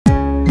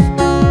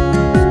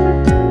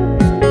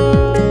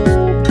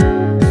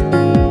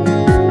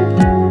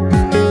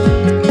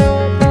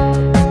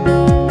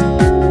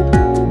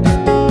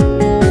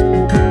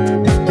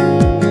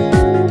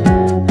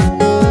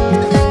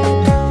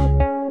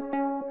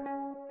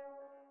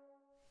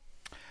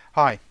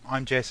Hi,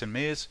 I'm Jason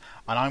Mears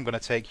and I'm going to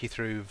take you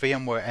through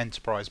VMware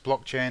Enterprise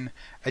Blockchain,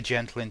 a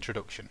gentle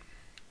introduction.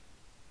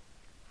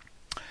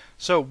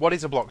 So what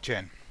is a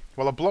blockchain?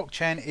 Well, a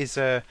blockchain is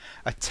a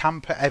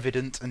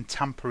tamper-evident and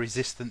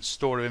tamper-resistant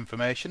store of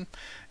information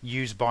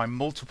used by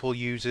multiple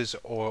users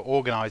or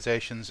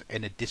organizations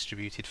in a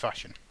distributed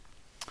fashion.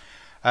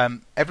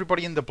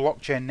 Everybody in the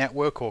blockchain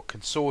network, or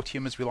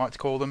consortium as we like to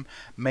call them,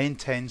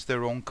 maintains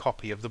their own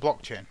copy of the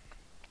blockchain.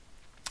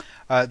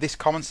 This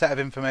common set of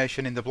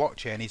information in the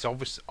blockchain is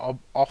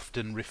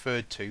often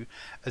referred to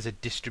as a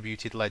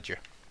distributed ledger.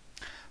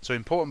 So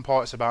important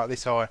parts about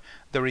this are: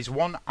 there is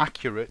one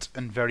accurate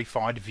and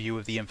verified view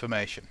of the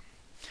information.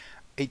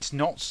 It's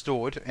not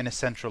stored in a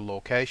central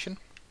location.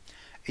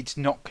 It's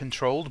not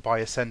controlled by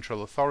a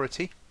central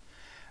authority.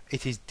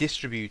 It is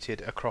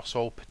distributed across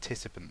all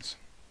participants.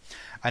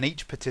 And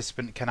each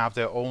participant can have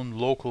their own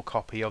local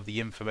copy of the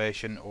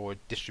information or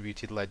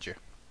distributed ledger.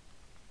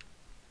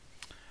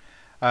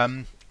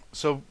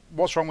 So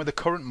what's wrong with the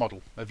current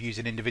model of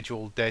using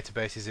individual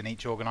databases in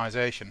each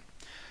organization?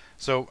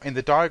 So in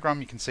the diagram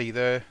you can see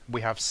there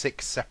we have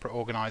 6 separate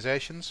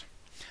organizations,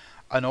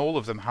 and all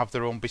of them have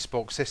their own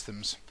bespoke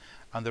systems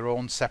and their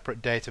own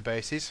separate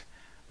databases,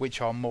 which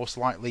are most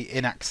likely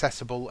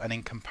inaccessible and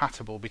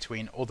incompatible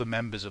between other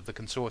members of the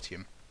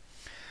consortium.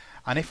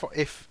 And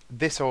if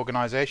this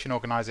organization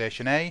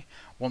A,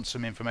 wants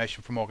some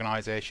information from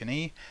organization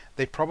E,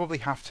 they probably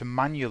have to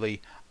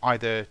manually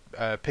either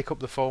pick up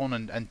the phone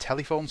and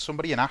telephone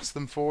somebody and ask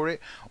them for it,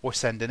 or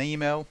send an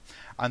email.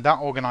 And that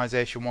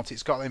organization, once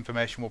it's got the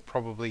information, will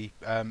probably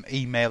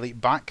email it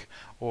back,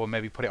 or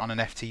maybe put it on an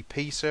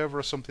FTP server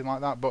or something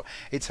like that. But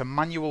it's a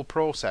manual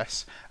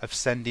process of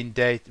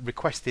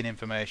requesting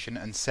information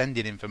and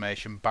sending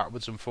information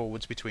backwards and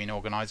forwards between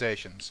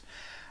organizations.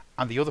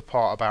 And the other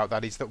part about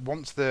that is that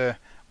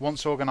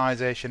once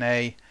organization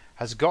A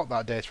has got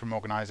that data from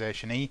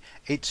organization E,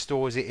 it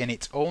stores it in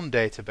its own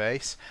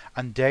database,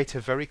 and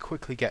data very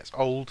quickly gets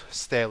old,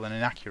 stale and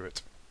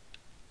inaccurate.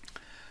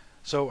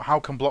 So how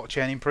can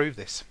blockchain improve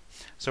this?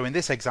 So in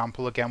this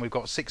example, again, we've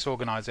got 6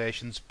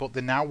 organizations, but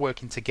they're now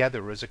working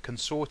together as a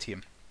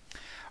consortium.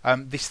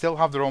 They still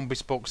have their own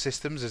bespoke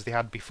systems as they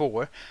had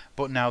before,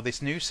 but now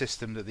this new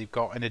system that they've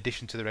got, in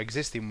addition to their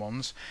existing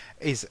ones,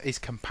 is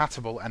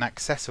compatible and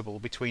accessible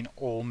between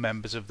all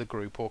members of the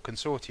group or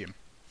consortium.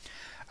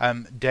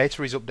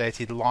 Data is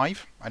updated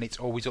live, and it's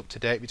always up to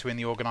date between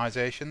the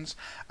organizations,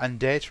 and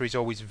data is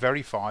always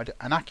verified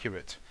and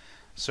accurate.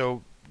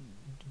 So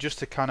just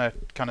to kind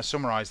of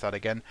summarize that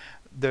again,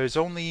 there's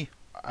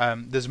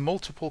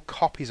multiple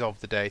copies of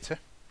the data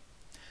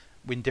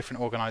in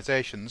different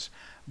organizations,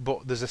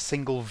 but there's a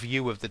single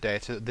view of the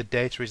data. The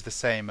data is the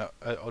same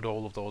at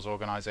all of those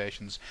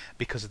organizations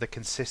because of the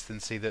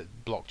consistency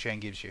that blockchain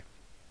gives you.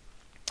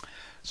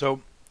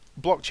 So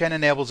blockchain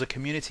enables a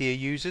community of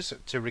users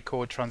to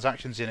record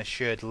transactions in a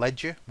shared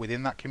ledger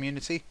within that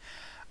community.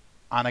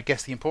 And I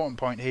guess the important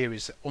point here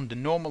is, under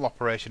normal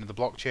operation of the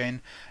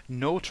blockchain,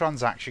 no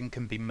transaction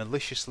can be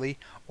maliciously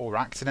or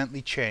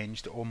accidentally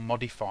changed or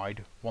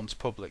modified once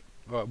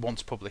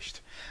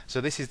published.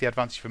 So this is the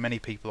advantage for many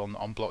people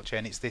on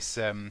blockchain. It's this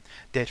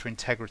data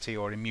integrity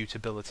or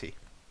immutability.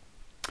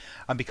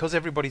 And because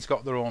everybody's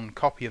got their own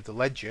copy of the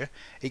ledger,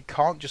 it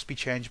can't just be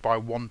changed by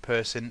one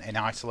person in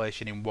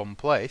isolation in one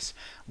place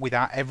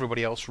without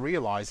everybody else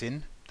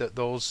realizing that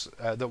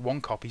that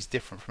one copy is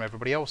different from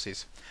everybody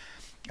else's.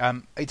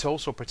 It's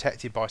also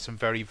protected by some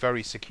very,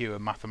 very secure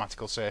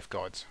mathematical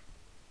safeguards.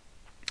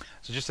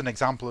 So just an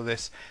example of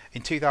this: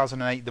 in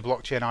 2008 the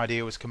blockchain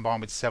idea was combined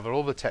with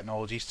several other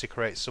technologies to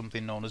create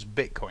something known as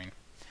Bitcoin.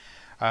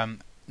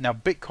 Now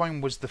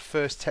Bitcoin was the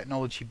first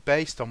technology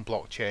based on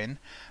blockchain,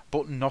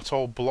 but not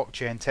all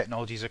blockchain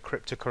technologies are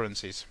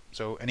cryptocurrencies.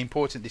 So an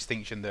important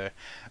distinction there.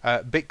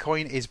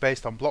 Bitcoin is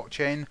based on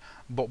blockchain,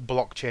 but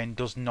blockchain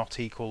does not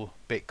equal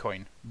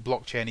Bitcoin.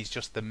 Blockchain is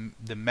just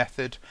the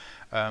method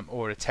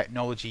or a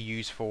technology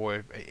used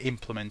for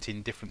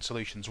implementing different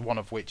solutions, one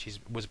of which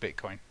was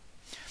Bitcoin.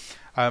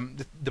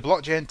 The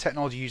blockchain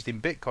technology used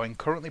in Bitcoin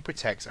currently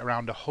protects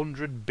around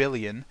 $100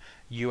 billion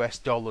US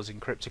in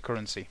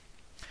cryptocurrency.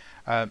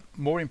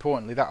 More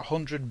importantly, that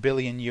 $100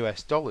 billion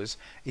US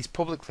is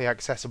publicly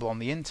accessible on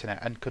the internet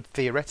and could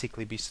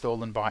theoretically be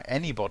stolen by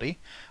anybody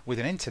with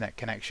an internet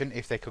connection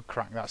if they could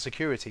crack that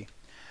security.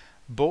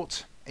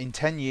 But in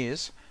 10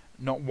 years,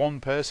 not one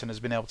person has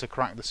been able to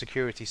crack the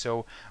security.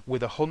 So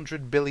with a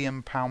 £100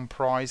 billion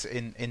prize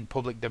in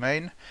public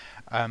domain,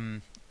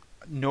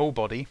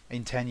 nobody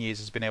in 10 years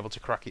has been able to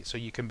crack it. So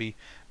you can be,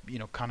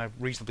 kind of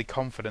reasonably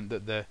confident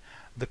that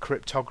the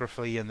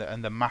cryptography and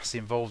the maths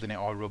involved in it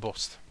are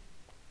robust.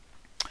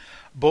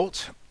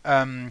 But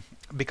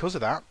because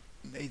of that,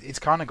 it's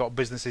kind of got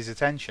businesses'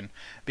 attention,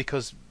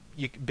 because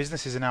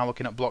businesses are now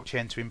looking at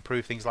blockchain to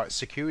improve things like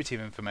security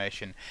of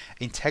information,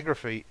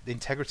 integrity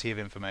of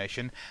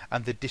information,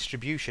 and the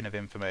distribution of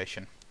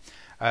information.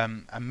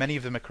 And many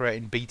of them are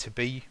creating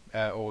B2B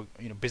or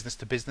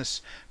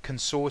business-to-business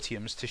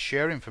consortiums to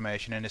share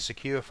information in a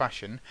secure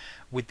fashion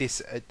with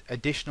this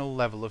additional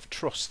level of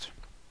trust.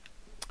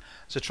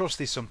 So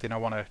trust is something I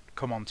want to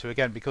come on to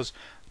again, because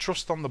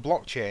trust on the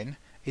blockchain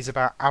is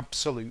about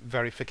absolute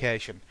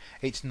verification.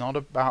 It's not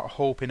about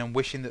hoping and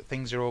wishing that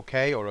things are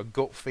okay, or a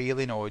gut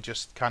feeling, or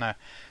just kind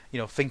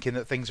of, thinking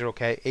that things are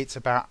okay. It's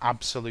about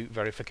absolute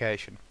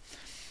verification.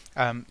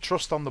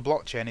 Trust on the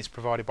blockchain is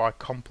provided by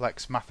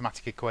complex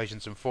mathematical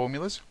equations and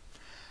formulas,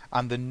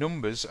 and the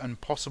numbers and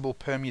possible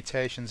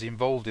permutations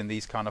involved in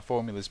these kind of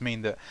formulas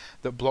mean that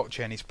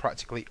blockchain is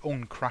practically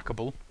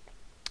uncrackable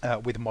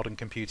with modern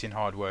computing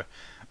hardware.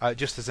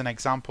 Just as an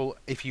example,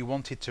 if you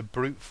wanted to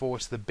brute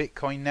force the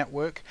Bitcoin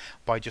network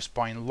by just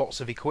buying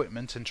lots of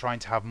equipment and trying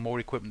to have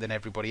more equipment than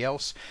everybody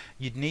else,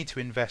 you'd need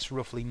to invest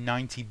roughly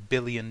 $90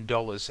 billion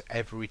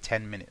every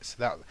 10 minutes.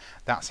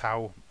 That's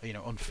how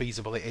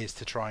unfeasible it is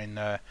to try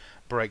and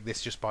break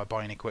this just by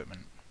buying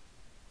equipment.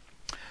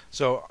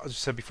 So, as I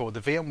said before,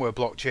 the VMware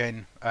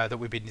blockchain that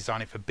we've been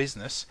designing for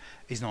business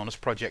is known as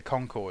Project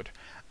Concord.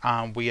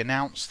 And we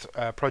announced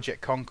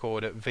Project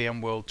Concord at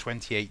VMworld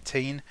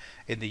 2018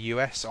 in the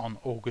US on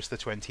August the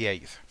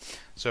 28th.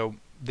 So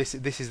this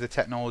is the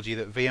technology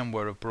that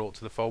VMware have brought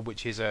to the fold,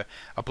 which is a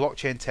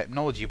blockchain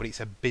technology, but it's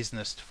a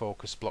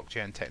business-focused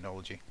blockchain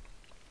technology.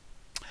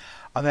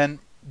 And then,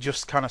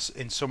 just kind of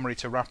in summary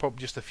to wrap up,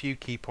 just a few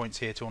key points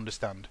here to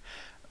understand.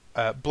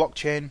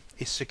 Blockchain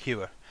is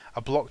secure.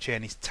 A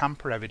blockchain is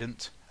tamper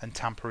evident and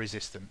tamper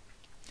resistant.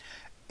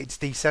 It's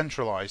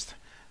decentralized,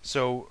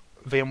 so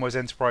VMware's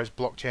enterprise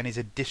blockchain is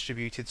a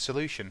distributed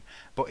solution,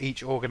 but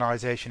each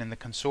organization in the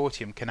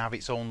consortium can have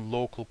its own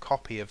local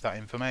copy of that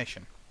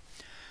information.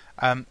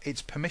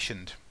 It's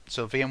permissioned,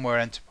 so VMware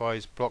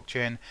enterprise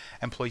blockchain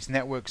employs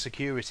network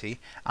security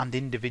and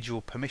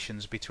individual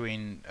permissions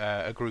between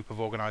a group of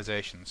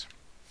organizations.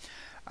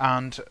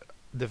 And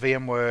the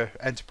VMware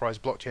Enterprise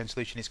Blockchain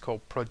solution is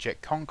called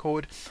Project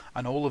Concord,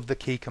 and all of the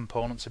key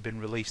components have been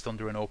released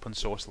under an open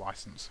source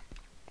license.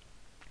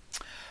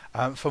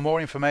 For more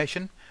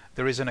information,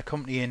 there is an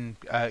accompanying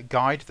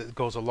guide that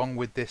goes along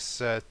with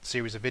this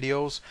series of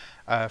videos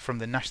from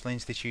the National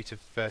Institute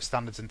of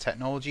Standards and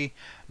Technology,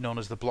 known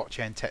as the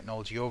Blockchain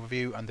Technology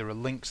Overview, and there are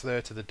links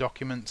there to the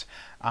document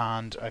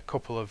and a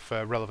couple of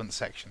relevant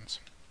sections.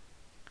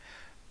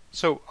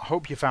 So I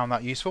hope you found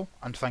that useful,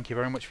 and thank you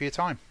very much for your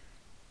time.